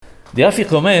The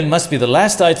Afiqomen must be the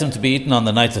last item to be eaten on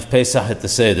the night of Pesach at the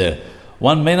Seder.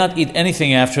 One may not eat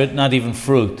anything after it, not even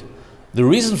fruit. The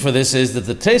reason for this is that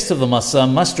the taste of the matzah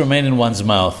must remain in one's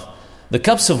mouth. The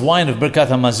cups of wine of Birkat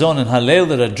HaMazon and Hallel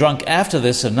that are drunk after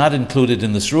this are not included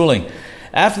in this ruling.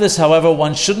 After this, however,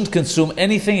 one shouldn't consume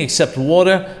anything except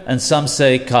water, and some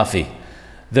say coffee.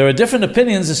 There are different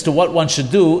opinions as to what one should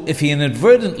do if he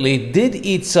inadvertently did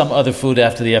eat some other food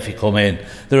after the Afiqomen.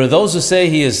 There are those who say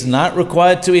he is not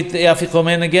required to eat the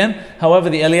Afiqomen again. However,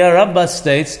 the Eliyah Rabbah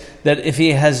states that if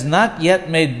he has not yet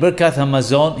made Birkat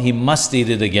HaMazon, he must eat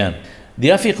it again.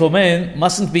 The Afiqomen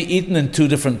mustn't be eaten in two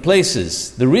different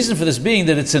places. The reason for this being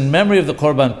that it's in memory of the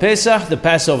Korban Pesach, the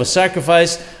Passover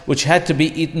sacrifice, which had to be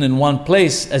eaten in one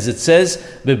place, as it says,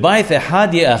 "B'bayit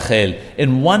echad ye'achel,"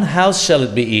 in one house shall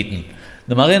it be eaten.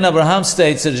 The Magen Abraham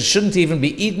states that it shouldn't even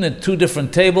be eaten at two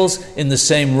different tables in the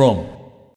same room.